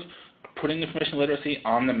to putting information literacy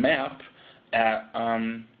on the map at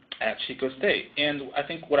Chico State. And I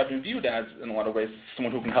think what I've been viewed as, in a lot of ways, is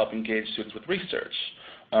someone who can help engage students with research.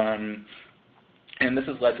 And this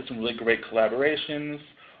has led to some really great collaborations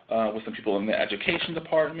with some people in the education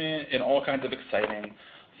department and all kinds of exciting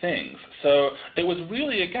things. So it was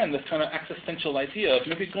really, again, this kind of existential idea of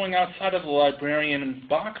maybe going outside of the librarian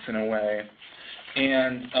box in a way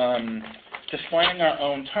and defining our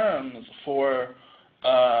own terms for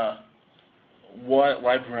what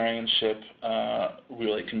librarianship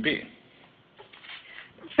really can be.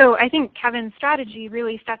 So I think Kevin's strategy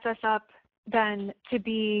really sets us up then to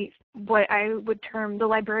be what I would term the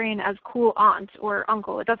librarian as cool aunt or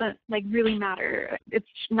uncle. It doesn't really matter. It's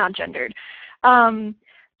not gendered.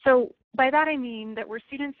 So by that I mean that we're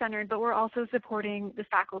student-centered, but we're also supporting the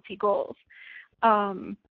faculty goals.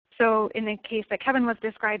 So in the case that Kevin was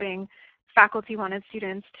describing, faculty wanted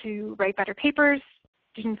students to write better papers,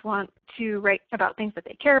 students want to write about things that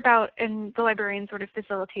they care about, and the librarian sort of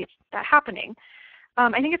facilitates that happening.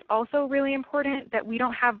 I think it's also really important that we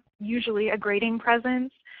don't have usually a grading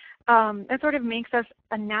presence. That sort of makes us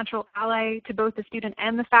a natural ally to both the student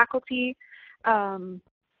and the faculty.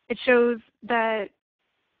 It shows that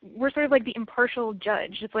we're sort of like the impartial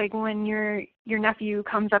judge. It's like when your nephew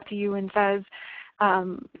comes up to you and says,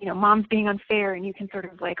 mom's being unfair, and you can sort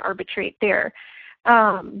of arbitrate there.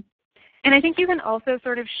 And I think you can also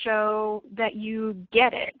sort of show that you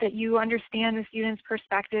get it, that you understand the student's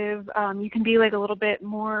perspective. You can be a little bit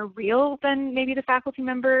more real than maybe the faculty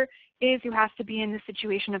member is, who has to be in the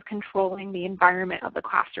situation of controlling the environment of the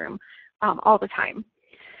classroom all the time.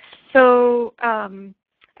 So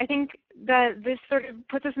I think that this sort of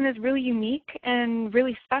puts us in this really unique and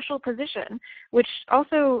really special position, which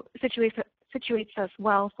also situates us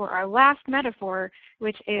well for our last metaphor,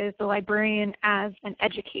 which is the librarian as an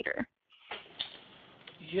educator.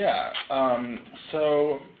 Yeah,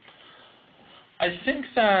 so I think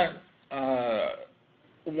that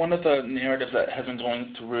one of the narratives that has been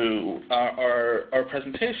going through our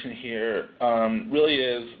presentation here really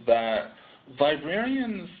is that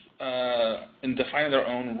librarians, in defining their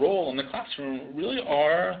own role in the classroom, really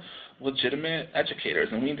are legitimate educators,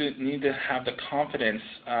 and we need to have the confidence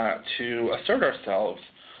to assert ourselves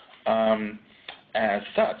as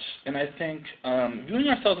such. And I think viewing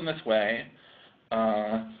ourselves in this way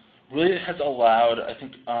really has allowed, I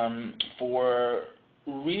think, for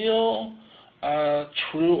real,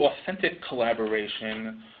 true, authentic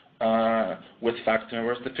collaboration with faculty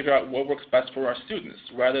members to figure out what works best for our students,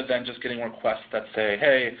 rather than just getting requests that say,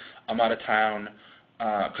 hey, I'm out of town,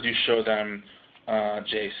 could you show them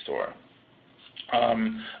JSTOR?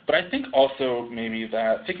 But I think also maybe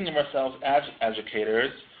that thinking of ourselves as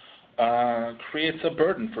educators creates a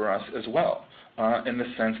burden for us as well, in the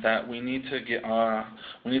sense that we need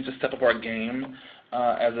to step up our game,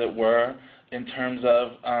 as it were, in terms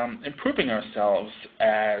of improving ourselves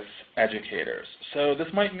as educators. So this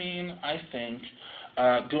might mean, I think,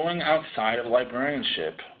 going outside of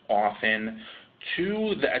librarianship often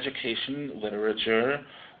to the education literature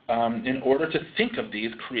in order to think of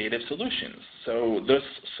these creative solutions. So there's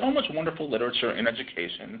so much wonderful literature in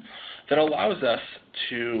education that allows us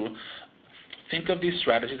to think of these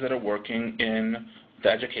strategies that are working in the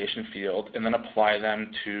education field and then apply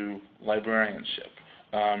them to librarianship.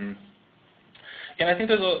 And I think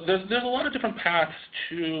there's a lot of different paths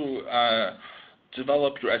to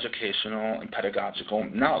develop your educational and pedagogical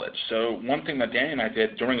knowledge. So one thing that Danny and I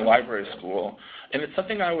did during library school, and it's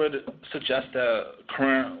something I would suggest that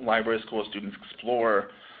current library school students explore,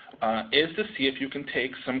 is to see if you can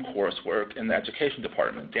take some coursework in the education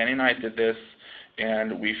department. Danny and I did this,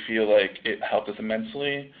 and we feel like it helped us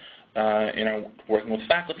immensely in working with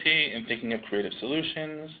faculty and thinking of creative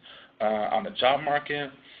solutions on the job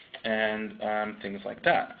market. and things like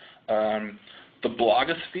that. The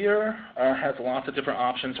blogosphere has lots of different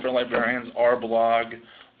options for librarians. Our blog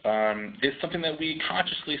is something that we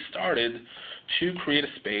consciously started to create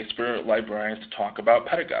a space for librarians to talk about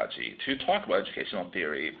pedagogy, to talk about educational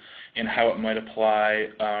theory, and how it might apply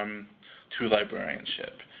to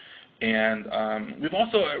librarianship. And we've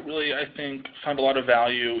also really, I think, found a lot of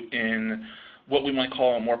value in what we might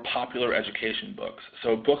call more popular education books.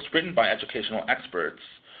 So books written by educational experts,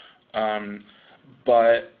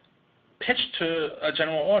 but pitched to a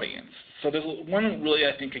general audience. So there's one really,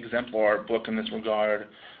 I think, exemplar book in this regard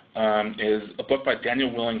is a book by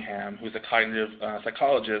Daniel Willingham, who's a cognitive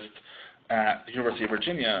psychologist at the University of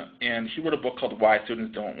Virginia, and he wrote a book called Why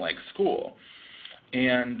Students Don't Like School.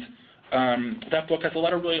 And that book has a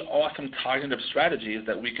lot of really awesome cognitive strategies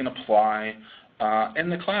that we can apply in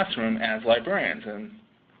the classroom as librarians. And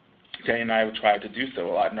Danny and I have tried to do so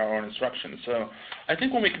a lot in our own instruction. So I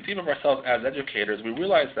think when we conceive of ourselves as educators, we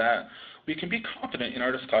realize that we can be confident in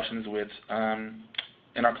our discussions with,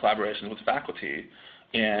 in our collaborations with faculty.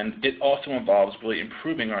 And it also involves really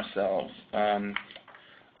improving ourselves and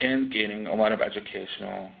gaining a lot of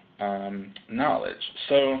educational knowledge.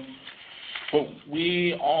 So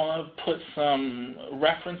we all put some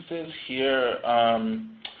references here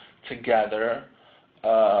together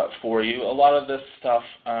for you. A lot of this stuff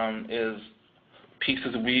is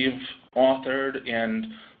pieces we've authored and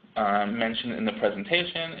mentioned in the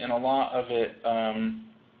presentation, and a lot of it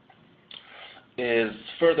is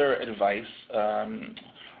further advice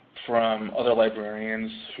from other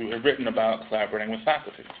librarians who have written about collaborating with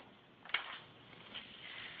faculty.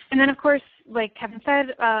 And then, of course, like Kevin said,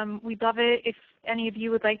 we'd love it if any of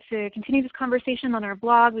you would like to continue this conversation on our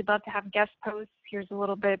blog. We'd love to have guest posts. Here's a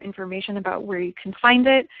little bit of information about where you can find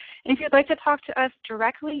it. And if you'd like to talk to us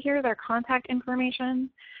directly, here's our contact information.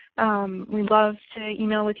 We'd love to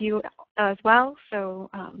email with you as well, so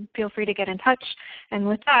feel free to get in touch. And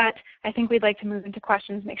with that, I think we'd like to move into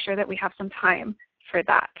questions, make sure that we have some time for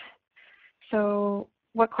that. So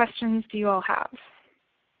what questions do you all have?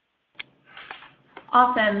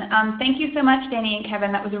 Awesome. Thank you so much, Danny and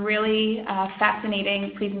Kevin. That was a really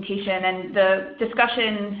fascinating presentation, and the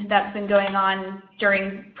discussion that's been going on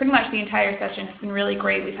during pretty much the entire session has been really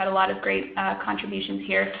great. We've had a lot of great contributions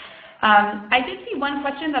here. I did see one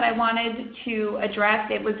question that I wanted to address.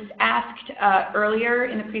 It was asked earlier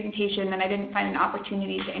in the presentation, and I didn't find an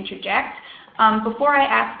opportunity to interject. Before I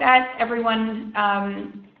ask that, everyone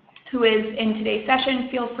who is in today's session,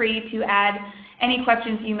 feel free to add any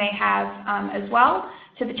questions you may have as well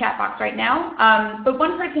to the chat box right now. But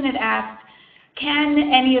one person had asked,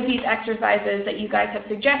 can any of these exercises that you guys have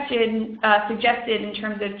suggested in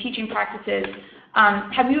terms of teaching practices,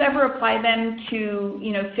 have you ever applied them to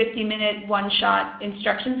 50-minute one-shot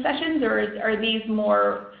instruction sessions, or are these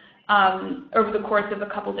more over the course of a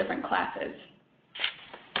couple different classes?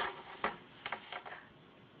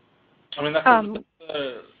 I mean,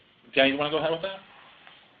 yeah, you want to go ahead with that?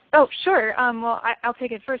 Oh, sure. Well, I'll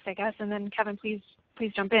take it first, I guess, and then Kevin, please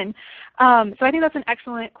jump in. So I think that's an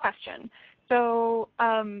excellent question. So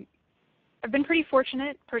I've been pretty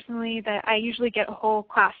fortunate personally that I usually get a whole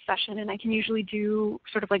class session, and I can usually do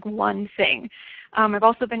sort of like one thing. I've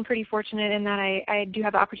also been pretty fortunate in that I do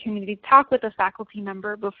have the opportunity to talk with a faculty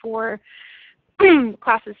member before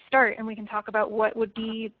classes start, and we can talk about what would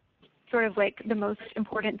be sort of like the most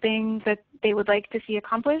important things that they would like to see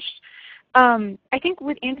accomplished. I think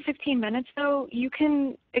within 15 minutes, though, you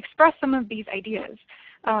can express some of these ideas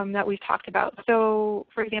that we've talked about. So,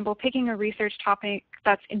 for example, picking a research topic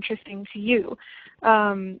that's interesting to you.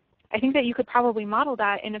 I think that you could probably model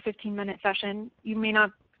that in a 15-minute session. You may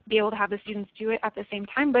not be able to have the students do it at the same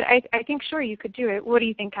time, but I think, sure, you could do it. What do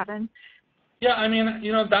you think, Kevin? Yeah, I mean,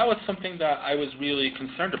 that was something that I was really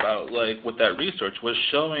concerned about, like, with that research, was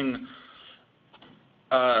showing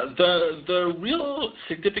the real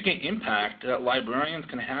significant impact that librarians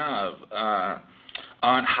can have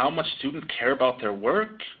on how much students care about their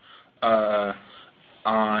work, on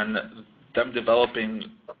them developing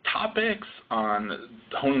topics, on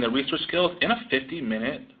honing their research skills in a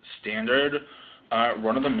 50-minute standard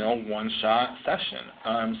run-of-the-mill one-shot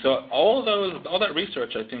session. So all that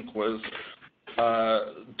research, I think, was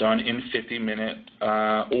done in 50-minute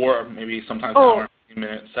or maybe sometimes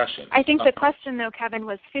hour-minute session. I think the question, though, Kevin,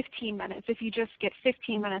 was 15 minutes, if you just get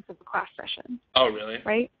 15 minutes of a class session. Oh, really?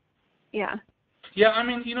 Right? Yeah. Yeah, I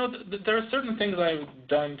mean, there are certain things I've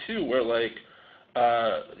done, too, where, like,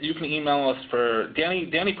 you can email us for,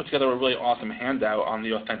 Danny put together a really awesome handout on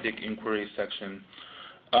the authentic inquiry section.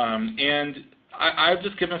 And I've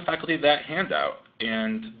just given faculty that handout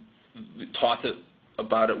and talked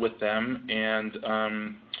about it with them, and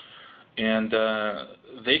and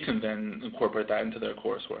they can then incorporate that into their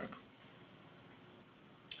coursework.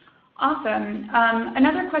 Awesome.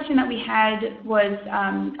 Another question that we had was,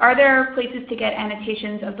 are there places to get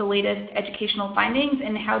annotations of the latest educational findings,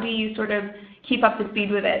 and how do you sort of keep up to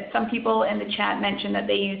speed with it? Some people in the chat mentioned that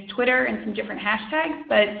they use Twitter and some different hashtags,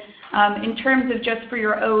 but in terms of just for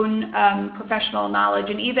your own professional knowledge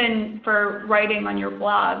and even for writing on your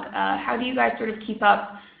blog, how do you guys sort of keep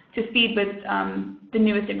up to speed with the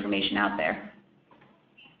newest information out there?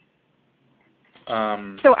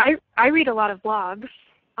 So I read a lot of blogs,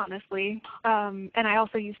 honestly, and I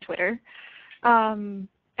also use Twitter.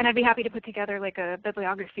 And I'd be happy to put together like a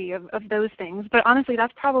bibliography of those things. But honestly,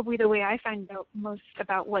 that's probably the way I find out most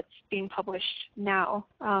about what's being published now.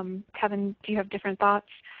 Kevin, do you have different thoughts?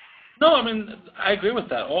 No, I mean, I agree with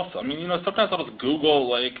that also. I mean, you know, sometimes I'll just Google,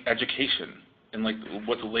 like, education and, like,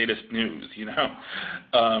 what's the latest news, you know?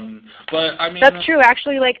 But, I mean... That's true.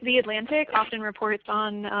 Actually, like, The Atlantic often reports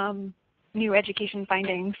on new education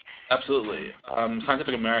findings. Absolutely.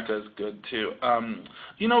 Scientific America is good, too.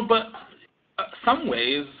 You know, but some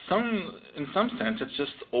ways, in some sense, it's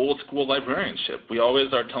just old-school librarianship. We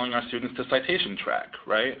always are telling our students to citation track,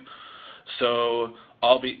 right? So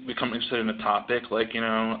I'll become interested in a topic, like, you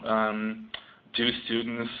know, do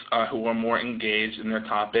students who are more engaged in their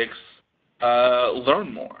topics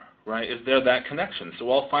learn more, right? Is there that connection?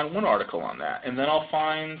 So I'll find one article on that, and then I'll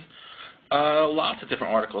find lots of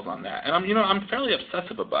different articles on that. And I'm fairly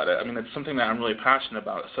obsessive about it. I mean, it's something that I'm really passionate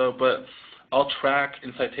about. So, but I'll track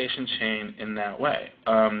in citation chain in that way.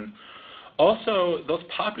 Also, those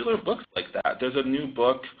popular books like that. There's a new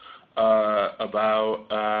book about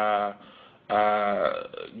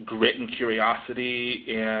grit and curiosity,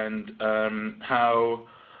 and how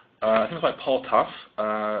I think it's by Paul Tough,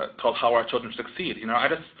 called How Our Children Succeed. You know, I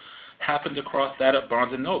just happened across that at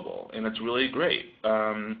Barnes & Noble, and it's really great.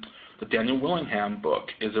 The Daniel Willingham book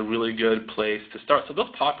is a really good place to start. So those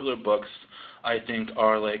popular books, I think,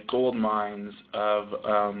 are like gold mines of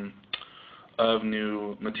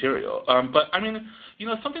new material. But I mean, you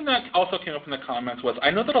know, something that also came up in the comments was, I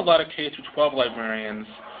know that a lot of K-12 librarians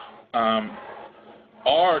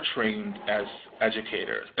are trained as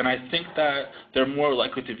educators, and I think that they're more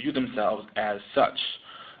likely to view themselves as such.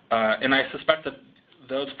 And I suspect that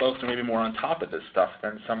those folks are maybe more on top of this stuff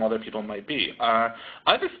than some other people might be.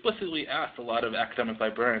 I've explicitly asked a lot of academic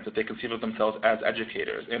librarians if they conceive of themselves as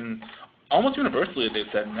educators, and almost universally they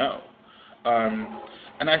said no.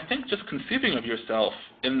 And I think just conceiving of yourself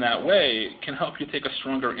in that way can help you take a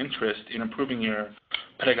stronger interest in improving your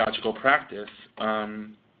pedagogical practice,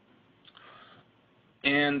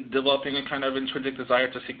 and developing a kind of intrinsic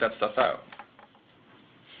desire to seek that stuff out.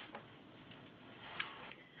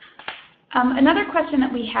 Another question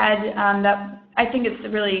that we had that I think is a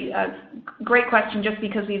really great question, just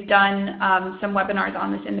because we've done some webinars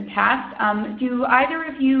on this in the past. Do either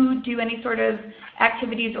of you do any sort of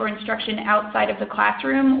activities or instruction outside of the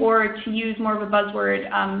classroom, or to use more of a buzzword,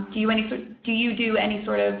 do you do any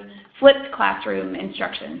sort of flipped classroom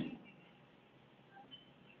instruction?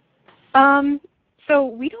 So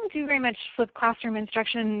we don't do very much flipped classroom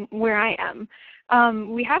instruction where I am.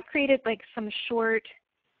 We have created like some short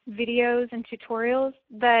videos and tutorials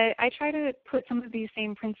that I try to put some of these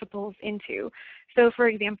same principles into. So for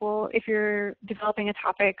example, if you're developing a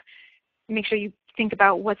topic, make sure you think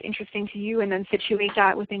about what's interesting to you and then situate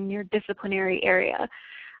that within your disciplinary area.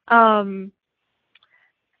 I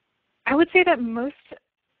would say that most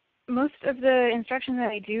of the instruction that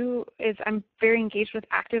I do is I'm very engaged with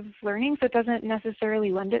active learning, so it doesn't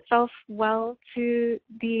necessarily lend itself well to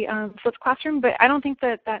the flipped classroom, but I don't think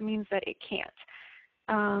that that means that it can't.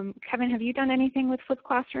 Kevin, have you done anything with flipped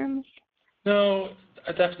classrooms? No,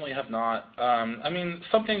 I definitely have not. I mean,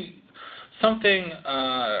 something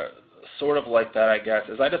sort of like that, I guess,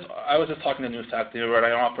 is I was just talking to new faculty, and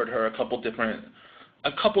I offered her a couple different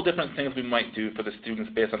things we might do for the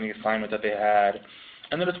students based on the assignment that they had,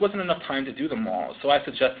 and there just wasn't enough time to do them all. So I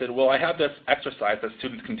suggested, well, I have this exercise that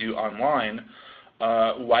students can do online.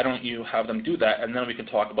 Why don't you have them do that, and then we can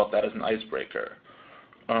talk about that as an icebreaker.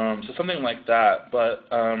 So something like that, but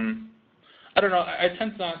I don't know. I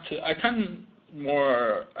tend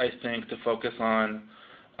more, I think, to focus on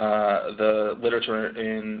the literature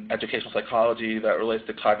in educational psychology that relates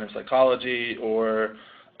to cognitive psychology or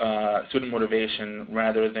student motivation,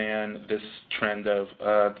 rather than this trend of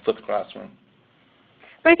flipped classroom.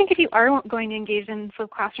 But I think if you are going to engage in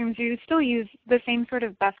flipped classrooms, you still use the same sort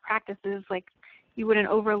of best practices, like you wouldn't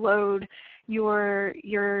overload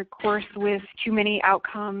your course with too many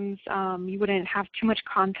outcomes. You wouldn't have too much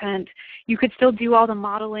content. You could still do all the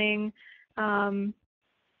modeling. So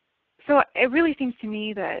it really seems to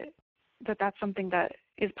me that that that's something that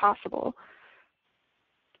is possible.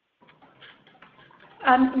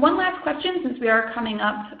 One last question, since we are coming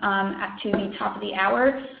up to the top of the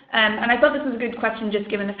hour, and I thought this was a good question just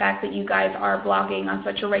given the fact that you guys are blogging on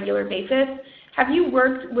such a regular basis. Have you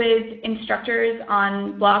worked with instructors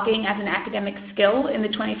on blogging as an academic skill in the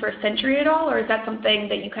 21st century at all, or is that something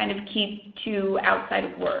that you kind of keep to outside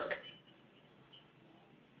of work?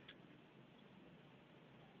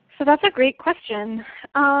 So that's a great question.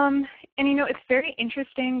 And you know, it's very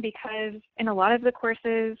interesting because in a lot of the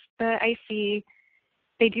courses that I see,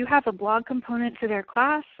 they do have a blog component to their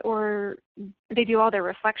class, or they do all their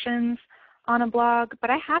reflections on a blog,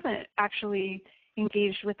 but I haven't actually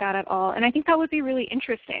engaged with that at all. And I think that would be really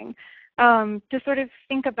interesting to sort of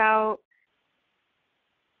think about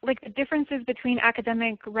like the differences between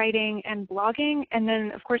academic writing and blogging, and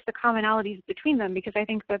then of course the commonalities between them, because I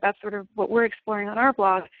think that that's sort of what we're exploring on our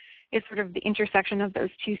blog, is sort of the intersection of those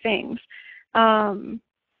two things.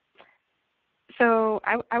 So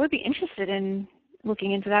I would be interested in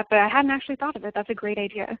looking into that, but I hadn't actually thought of it. That's a great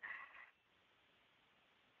idea.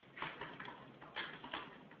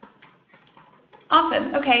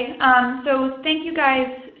 Awesome. Okay. So thank you guys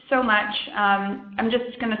so much. I'm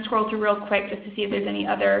just going to scroll through real quick just to see if there's any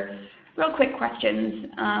other real quick questions.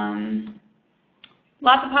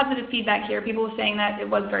 Lots of positive feedback here. People were saying that it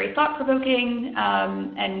was very thought-provoking,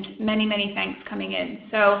 and many, many thanks coming in.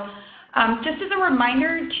 So just as a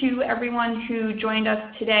reminder to everyone who joined us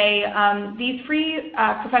today, these free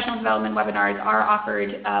professional development webinars are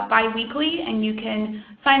offered bi-weekly, and you can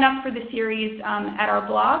sign up for the series at our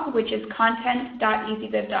blog, which is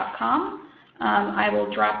content.ezviv.com. I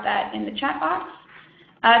will drop that in the chat box.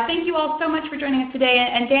 Thank you all so much for joining us today.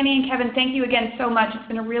 And Danny and Kevin, thank you again so much. It's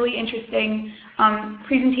been a really interesting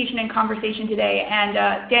presentation and conversation today. And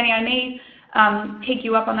Danny, I may take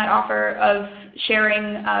you up on that offer of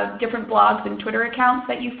sharing different blogs and Twitter accounts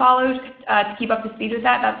that you followed to keep up to speed with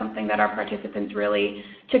that. That's something that our participants really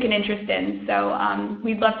took an interest in. So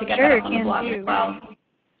we'd love to get that up on the blog as well.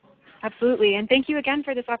 Absolutely. And thank you again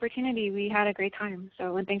for this opportunity. We had a great time.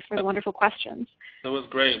 So, and thanks for the wonderful questions. It was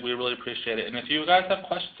great. We really appreciate it. And if you guys have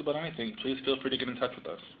questions about anything, please feel free to get in touch with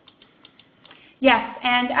us. Yes,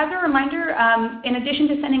 and as a reminder, in addition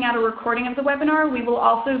to sending out a recording of the webinar, we will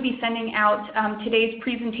also be sending out today's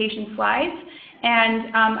presentation slides.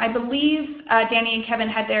 And I believe Danny and Kevin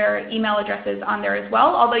had their email addresses on there as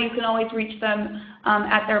well, although you can always reach them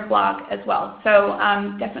at their blog as well. So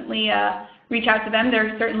definitely reach out to them.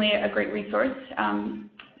 They're certainly a great resource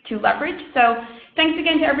to leverage. So thanks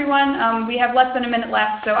again to everyone. We have less than a minute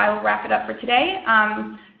left, so I will wrap it up for today.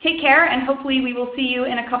 Take care, and hopefully we will see you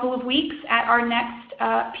in a couple of weeks at our next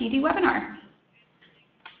PD webinar.